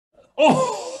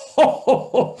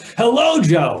Oh, hello,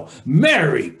 Joe.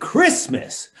 Merry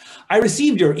Christmas. I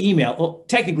received your email. Well,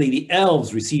 technically, the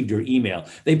elves received your email.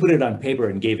 They put it on paper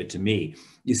and gave it to me.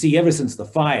 You see, ever since the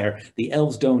fire, the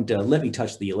elves don't let me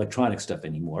touch the electronic stuff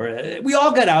anymore. We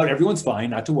all got out. Everyone's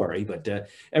fine, not to worry. But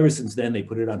ever since then, they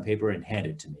put it on paper and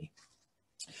handed it to me.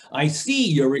 I see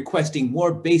you're requesting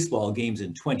more baseball games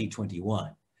in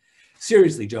 2021.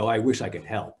 Seriously, Joe, I wish I could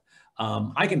help.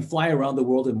 I can fly around the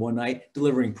world in one night,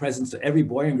 delivering presents to every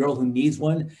boy and girl who needs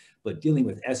one, but dealing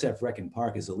with SF Rec and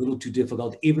Park is a little too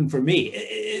difficult, even for me.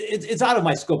 It's out of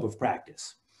my scope of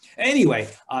practice. Anyway,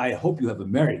 I hope you have a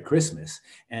Merry Christmas.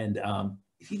 And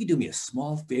if you could do me a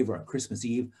small favor on Christmas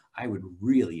Eve, I would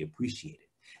really appreciate it.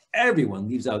 Everyone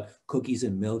leaves out cookies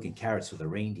and milk and carrots for the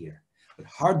reindeer, but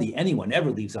hardly anyone ever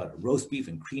leaves out a roast beef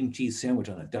and cream cheese sandwich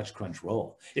on a Dutch Crunch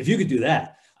roll. If you could do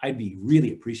that, I'd be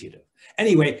really appreciative.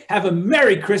 Anyway, have a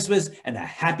Merry Christmas and a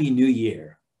Happy New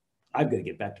Year. I've got to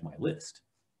get back to my list.